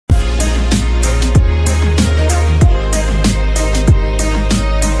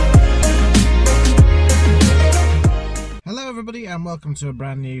welcome to a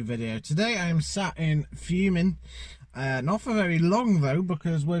brand new video. Today I am sat in Fuming, not for very long though,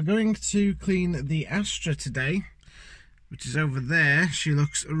 because we're going to clean the Astra today, which is over there. She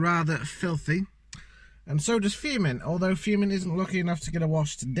looks rather filthy, and so does Fuming. Although Fuming isn't lucky enough to get a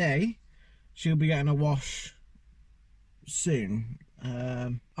wash today, she'll be getting a wash soon.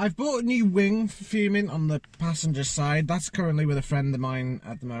 I've bought a new wing for Fuming on the passenger side. That's currently with a friend of mine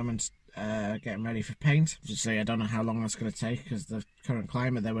at the moment, getting ready for paint. Obviously I don't know how long that's going to take because the current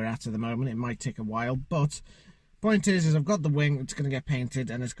climate that we're at the moment, it might take a while, but point is I've got the wing. It's going to get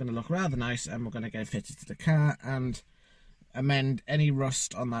painted and it's going to look rather nice, and we're going to get it fitted to the car and amend any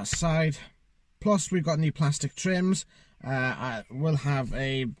rust on that side. Plus we've got new plastic trims. I will have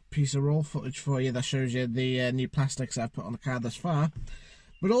a piece of raw footage for you that shows you the new plastics I've put on the car thus far.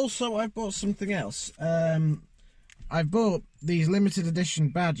 But also I've bought something else. I've bought these limited edition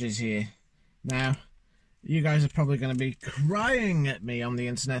badges here. Now, you guys are probably going to be crying at me on the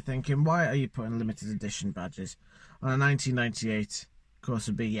internet thinking, why are you putting limited edition badges on a 1998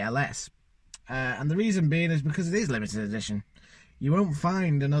 Corsa B LS? And the reason being is because it is limited edition. You won't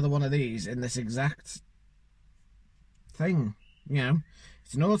find another one of these in this exact thing, you know.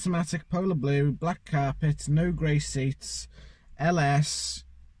 It's an automatic polar blue, black carpet, no grey seats, LS,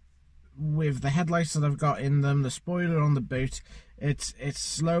 with the headlights that I've got in them, the spoiler on the boot. It's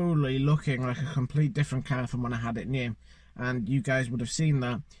slowly looking like a complete different car from when I had it new, and you guys would have seen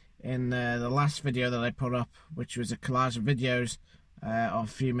that in the last video that I put up, which was a collage of videos of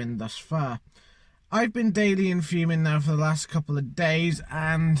Fuming thus far. I've been daily in Fuming now for the last couple of days,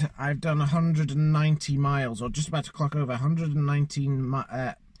 and I've done 190 miles, or just about to clock over 190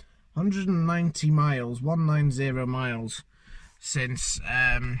 miles, 190 miles, since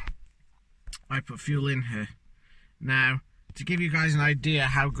I put fuel in her. Now, to give you guys an idea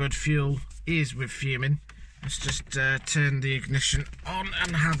how good fuel is with Fuming, let's just turn the ignition on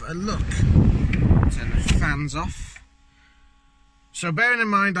and have a look. Turn the fans off. So bearing in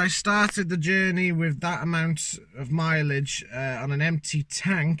mind I started the journey with that amount of mileage on an empty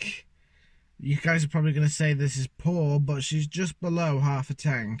tank, you guys are probably going to say this is poor, but she's just below half a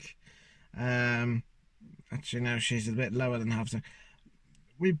tank. Actually no, she's a bit lower than half a tank.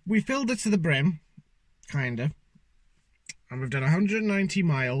 We filled it to the brim, kind of, and we've done 190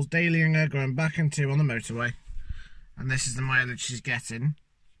 miles, dailying her, going back and two on the motorway, and this is the mileage she's getting,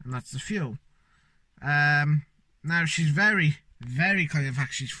 and that's the fuel. Now she's very close. In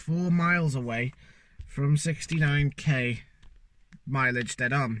fact, she's 4 miles away from 69k mileage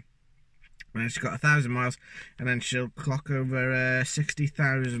dead on. And she's got 1,000 miles, and then she'll clock over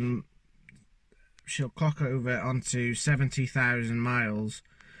 60,000. She'll clock over onto 70,000 miles,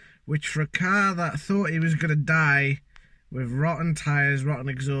 which for a car that thought he was going to die with rotten tyres, rotten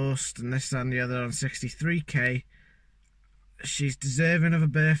exhaust, and this and the other on 63k, she's deserving of a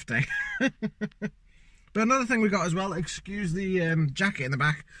birthday. But another thing we got as well, excuse the jacket in the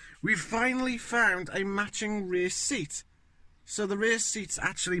back, we finally found a matching rear seat. So the rear seats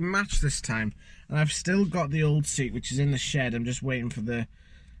actually match this time, and I've still got the old seat which is in the shed. I'm just waiting for the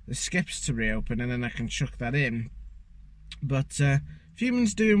skips to reopen and then I can chuck that in. But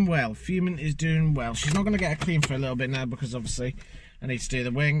Fuming's doing well. Fuming is doing well. She's not going to get her clean for a little bit now because obviously I need to do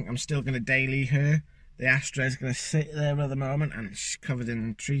the wing. I'm still going to daily her. The Astra is going to sit there at the moment and she's covered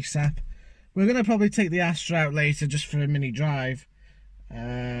in tree sap. We're going to probably take the Astra out later just for a mini drive.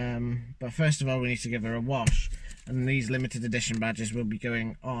 But first of all we need to give her a wash. And these limited edition badges will be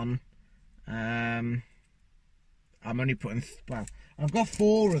going on. I'm only putting, well, I've got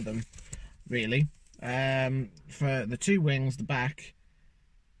 4 of them, really. For the 2 wings, the back.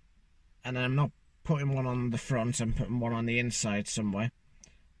 And I'm not putting one on the front, I'm putting one on the inside somewhere.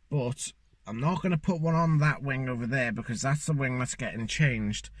 But I'm not going to put one on that wing over there because that's the wing that's getting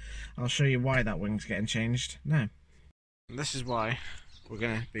changed. I'll show you why that wing's getting changed now. This is why we're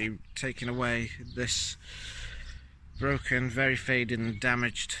going to be taking away this broken, very faded and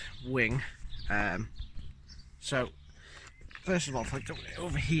damaged wing. So first of all, if I go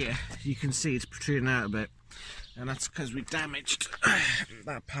over here, you can see it's protruding out a bit, and that's because we damaged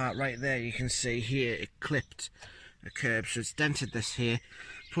that part right there. You can see here it clipped a curb, so it's dented this here,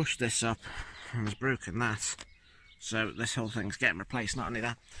 pushed this up, and has broken that. So this whole thing's getting replaced. Not only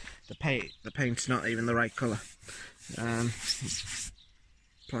that, the paint's not even the right colour.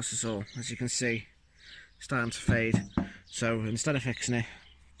 Plus it's all, as you can see, starting to fade. So instead of fixing it,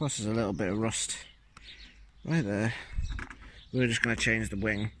 plus there's a little bit of rust right there, we're just going to change the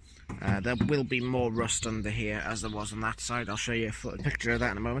wing. There will be more rust under here as there was on that side. I'll show you a picture of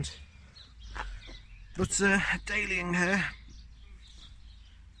that in a moment. But dailying her,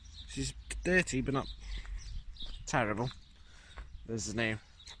 she's dirty but not terrible. There's the new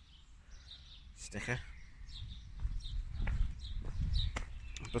sticker.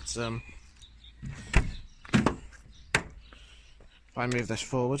 But if I move this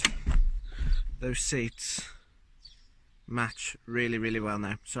forward, those seats match really, really well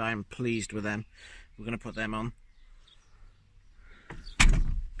now, so I'm pleased with them. We're going to put them on,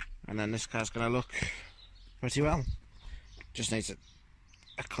 and then this car's going to look pretty well. Just needs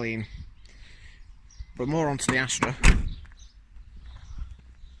a clean. But more onto the Astra.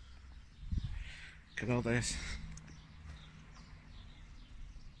 Look at all this.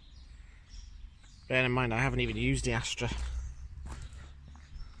 Bear in mind, I haven't even used the Astra.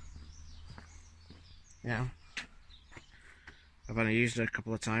 Yeah, I've only used it a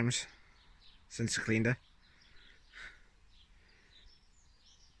couple of times since I cleaned her.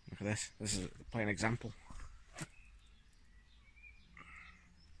 Look at this. This is a plain example.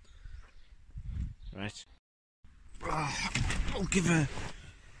 Right. I'll give a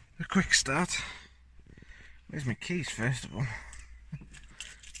quick start. Where's my keys first of all?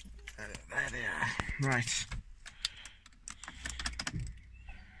 There they are. Right.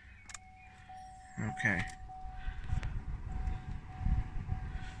 Okay.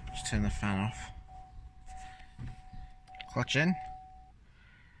 Just turn the fan off. Clutch in.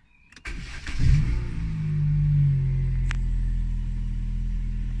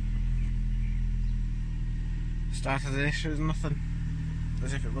 Started the issue with nothing,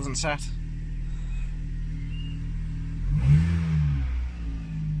 as if it wasn't set.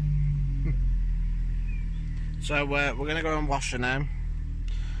 So we're going to go and wash her now.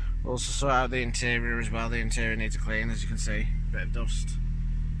 We'll also sort out the interior as well. The interior needs a clean, as you can see, bit of dust.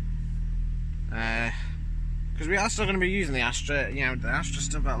 Because we are still going to be using the Astra. You know, the Astra's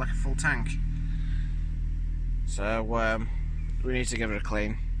still got like a full tank. So we need to give it a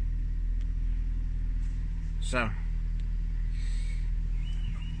clean. So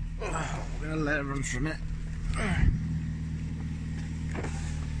we're going to let it run for a minute.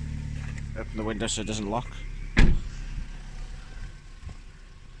 Open the window so it doesn't lock.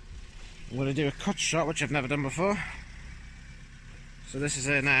 I'm going to do a cut shot, which I've never done before. So this is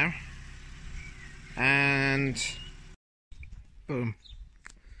her now. And boom.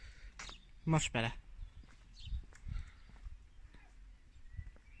 Much better.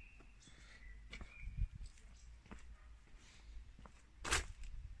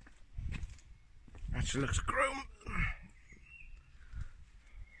 Actually looks chrome.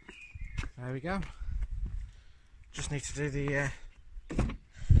 There we go. Just need to do the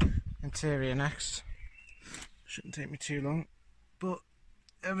interior next. Shouldn't take me too long, but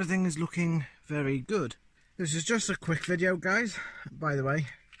everything is looking very good. This is just a quick video, guys. By the way,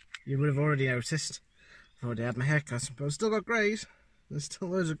 you would have already noticed I've already had my hair cut, but I've still got greys. There's still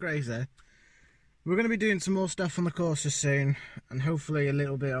loads of greys there. We're going to be doing some more stuff on the Corsa soon, and hopefully a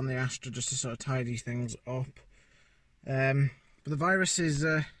little bit on the Astra just to sort of tidy things up. But the virus is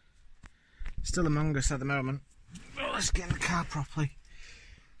still among us at the moment. Oh, let's get in the car properly.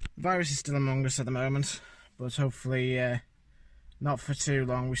 The virus is still among us at the moment, but hopefully not for too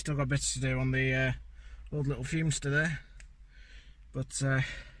long. We've still got bits to do on the old little Fumester there. But I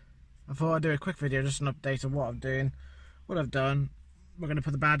thought I'd do a quick video, just an update of what I'm doing, what I've done. We're going to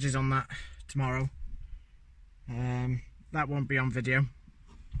put the badges on that tomorrow. That won't be on video,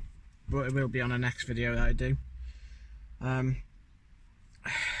 but it will be on the next video that I do.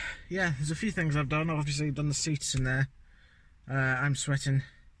 Yeah, there's a few things I've done. Obviously I've done the seats in there. I'm sweating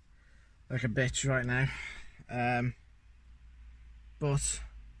like a bitch right now, but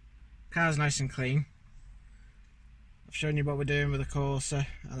car's nice and clean. I've shown you what we're doing with the Corsa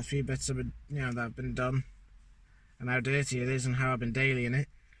and a few bits of it, you know, that have been done, and how dirty it is and how I've been dailying it.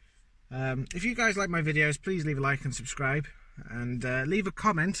 If you guys like my videos, please leave a like and subscribe, and leave a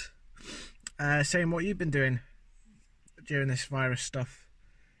comment saying what you've been doing during this virus stuff.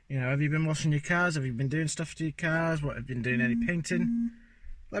 You know, have you been washing your cars? Have you been doing stuff to your cars? What have you been doing? Any painting?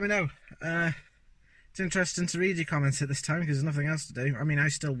 Let me know. It's interesting to read your comments at this time because there's nothing else to do. I mean, I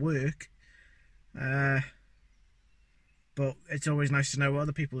still work, but it's always nice to know what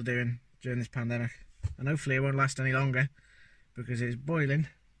other people are doing during this pandemic, and hopefully it won't last any longer because it's boiling.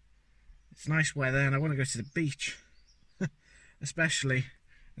 It's nice weather and I want to go to the beach, especially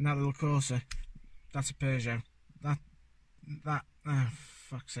in that little Corsa. That's a Peugeot. That oh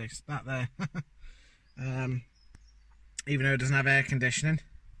fuck's sakes, that there. Even though it doesn't have air conditioning.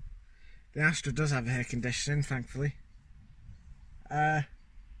 The Astra does have air conditioning, thankfully. I'm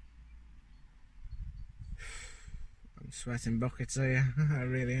sweating buckets here. I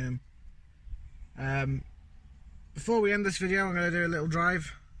really am. Before we end this video, I'm going to do a little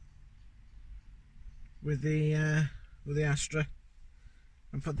drive with the Astra.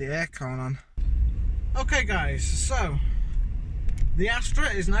 and put the aircon on. Okay guys, so the Astra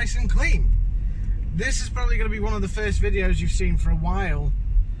is nice and clean. This is probably going to be one of the first videos you've seen for a while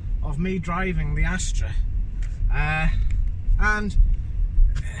of me driving the Astra. And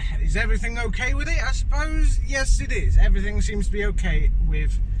is everything okay with it? I suppose yes it is. Everything seems to be okay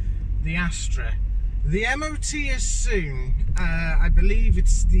with the Astra. The MOT is soon. I believe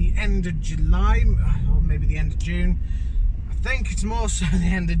it's the end of July or maybe the end of June. I think it's more so the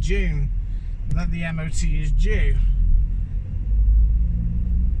end of June that the MOT is due.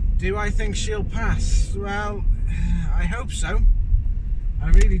 Do I think she'll pass? Well, I hope so. I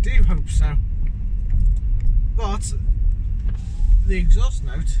really do hope so. But the exhaust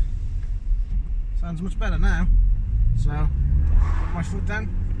note sounds much better now. So, put my foot down.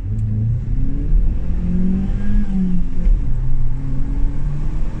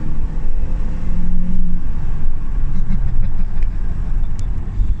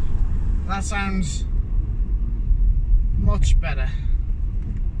 That sounds much better.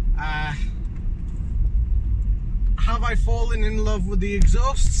 Have I fallen in love with the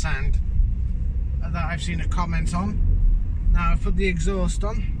exhaust sound that I've seen a comment on? Now I've put the exhaust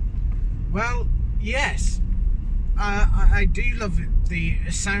on. Well, yes. I do love the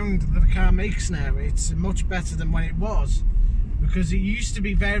sound that the car makes now. It's much better than when it was, because it used to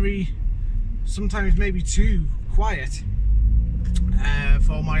be very, sometimes maybe too quiet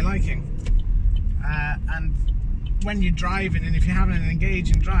for my liking. And when you're driving, and if you're having an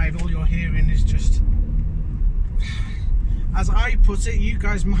engaging drive, all you're hearing is just, as I put it, you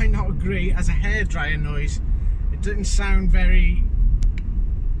guys might not agree, as a hairdryer noise. It didn't sound very,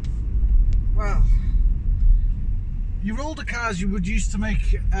 well, your older cars you would used to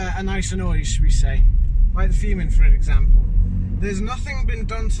make a nicer noise, should we say, like the Fuming for example. There's nothing been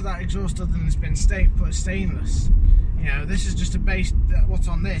done to that exhaust other than it's been put stainless. You know, this is just a base, what's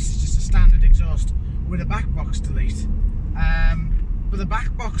on this is just a standard exhaust with a back box delete. But the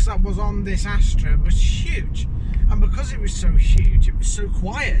back box that was on this Astra was huge, and because it was so huge, it was so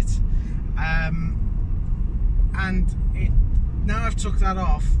quiet. And now I've took that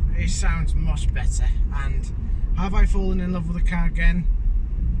off, it sounds much better. And have I fallen in love with the car again?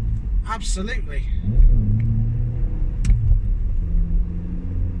 Absolutely.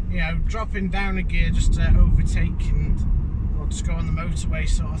 You know, dropping down a gear just to overtake or just go on the motorway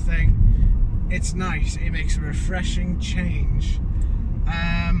sort of thing, it's nice. It makes a refreshing change.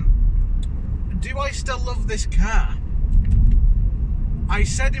 Do I still love this car? I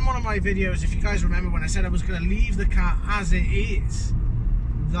said in one of my videos, if you guys remember, when I said I was going to leave the car as it is,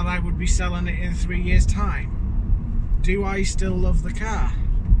 that I would be selling it in 3 years' time. Do I still love the car?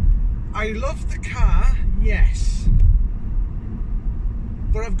 I love the car, yes.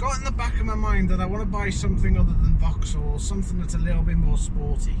 But I've got in the back of my mind that I want to buy something other than Vauxhall, something that's a little bit more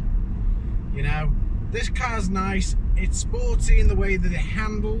sporty. You know, this car's nice, it's sporty in the way that it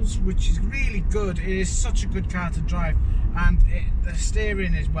handles, which is really good. It is such a good car to drive, and the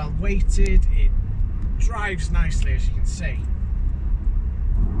steering is well weighted, it drives nicely, as you can see.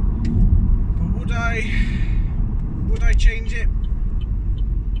 But would I change it?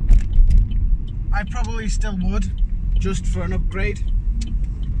 I probably still would, just for an upgrade,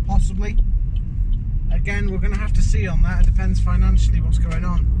 possibly. Again, we're going to have to see on that. It depends financially what's going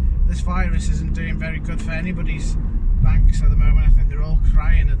on. This virus isn't doing very good for anybody's banks at the moment. I think they're all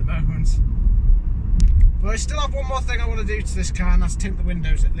crying at the moment. But I still have one more thing I want to do to this car, and that's tint the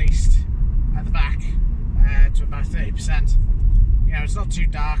windows at least at the back to about 30%. You know, it's not too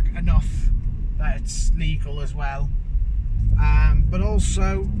dark enough that it's legal as well. But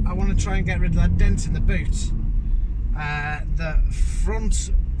also, I want to try and get rid of that dent in the boot. The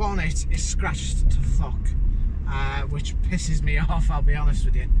front bonnet is scratched to fuck, which pisses me off, I'll be honest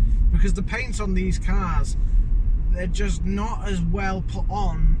with you, because the paint on these cars, they're just not as well put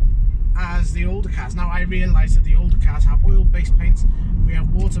on as the older cars. Now I realise that the older cars have oil-based paints, we have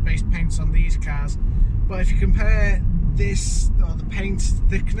water-based paints on these cars, but if you compare this, or the paint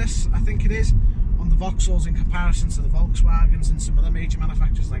thickness, I think it is, on the Vauxhalls in comparison to the Volkswagens and some other major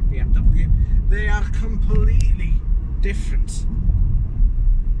manufacturers like BMW, they are completely different.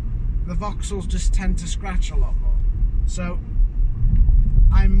 The Vauxhalls just tend to scratch a lot more, so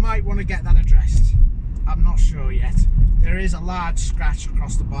I might want to get that addressed. I'm not sure yet. There is a large scratch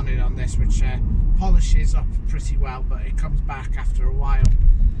across the bonnet on this, which polishes up pretty well, but it comes back after a while,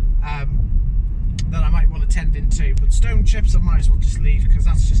 that I might want to tend into. But stone chips I might as well just leave, because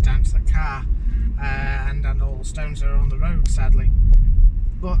that's just down to the car, and all stones are on the road, sadly.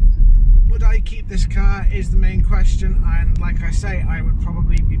 But would I keep this car is the main question, and like I say, I would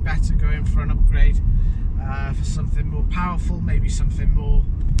probably be better going for an upgrade. for something more powerful, maybe something more,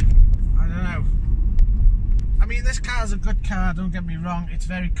 I don't know. I mean, this car's a good car, don't get me wrong. It's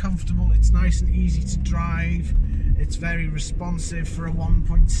very comfortable, it's nice and easy to drive, it's very responsive for a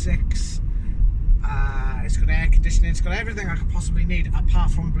 1.6. It's got air conditioning, it's got everything I could possibly need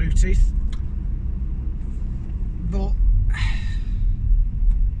apart from Bluetooth. But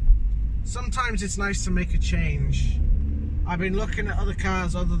sometimes it's nice to make a change. I've been looking at other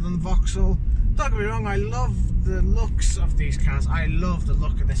cars other than Vauxhall. Don't get me wrong, I love the looks of these cars. I love the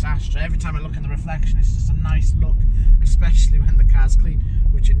look of this Astra. Every time I look in the reflection, it's just a nice look, especially when the car's clean,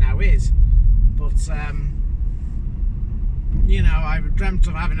 which it now is. But you know, I've dreamt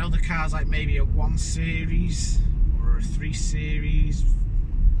of having other cars like maybe a 1 Series or a 3 Series.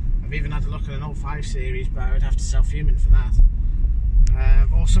 I've even had a look at an old 5 Series, but I would have to sell fuming for that.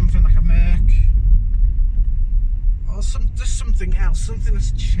 Or something like a Merc. Or just something else, something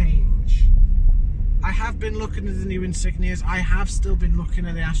that's changed. I have been looking at the new Insignias. I have still been looking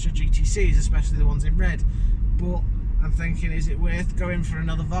at the Astra GTCs, especially the ones in red. But I'm thinking, is it worth going for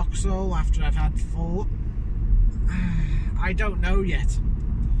another Vauxhall after I've had 4? I don't know yet.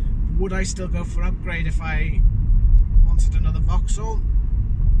 Would I still go for upgrade if I wanted another Vauxhall?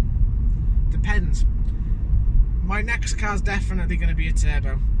 Depends. My next car's definitely going to be a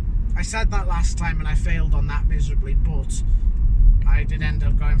turbo. I said that last time and I failed on that miserably, but I did end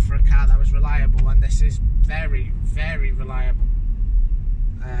up going for a car that was reliable, and this is very, very reliable.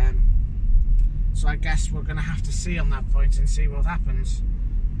 So I guess we're going to have to see on that point and see what happens.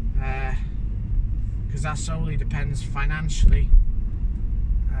 Because that solely depends financially,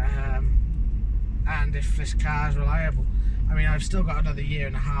 and if this car is reliable. I mean, I've still got another 1.5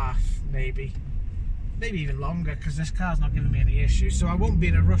 years, maybe even longer, because this car's not giving me any issues, so I won't be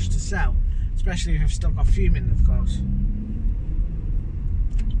in a rush to sell, especially if I've still got fuming, of course.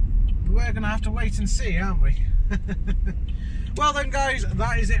 But we're going to have to wait and see, aren't we? Well then guys,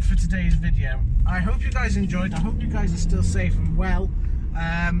 that is it for today's video. I hope you guys enjoyed, I hope you guys are still safe and well.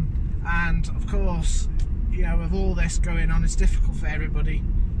 And of course, you know, with all this going on, it's difficult for everybody,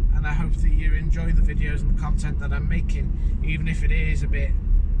 and I hope that you enjoy the videos and the content that I'm making, even if it is a bit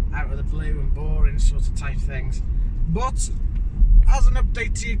out of the blue and boring sort of type things. But as an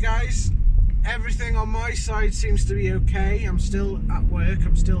update to you guys, everything on my side seems to be okay. I'm still at work,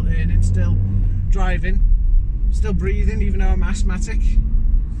 I'm still earning, still driving, still breathing, even though I'm asthmatic.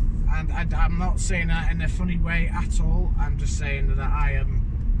 And I'm not saying that in a funny way at all. I'm just saying that I am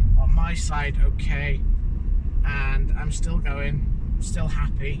on my side okay, and I'm still going, still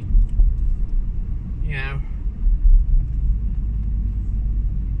happy, you know,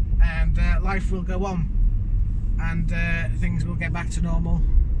 and life will go on, and things will get back to normal,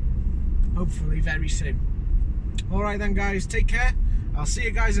 hopefully very soon. Alright then guys, take care. I'll see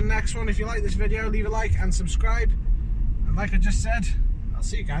you guys in the next one. If you like this video, leave a like and subscribe, and like I just said, I'll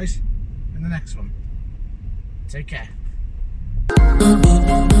see you guys in the next one. Take care.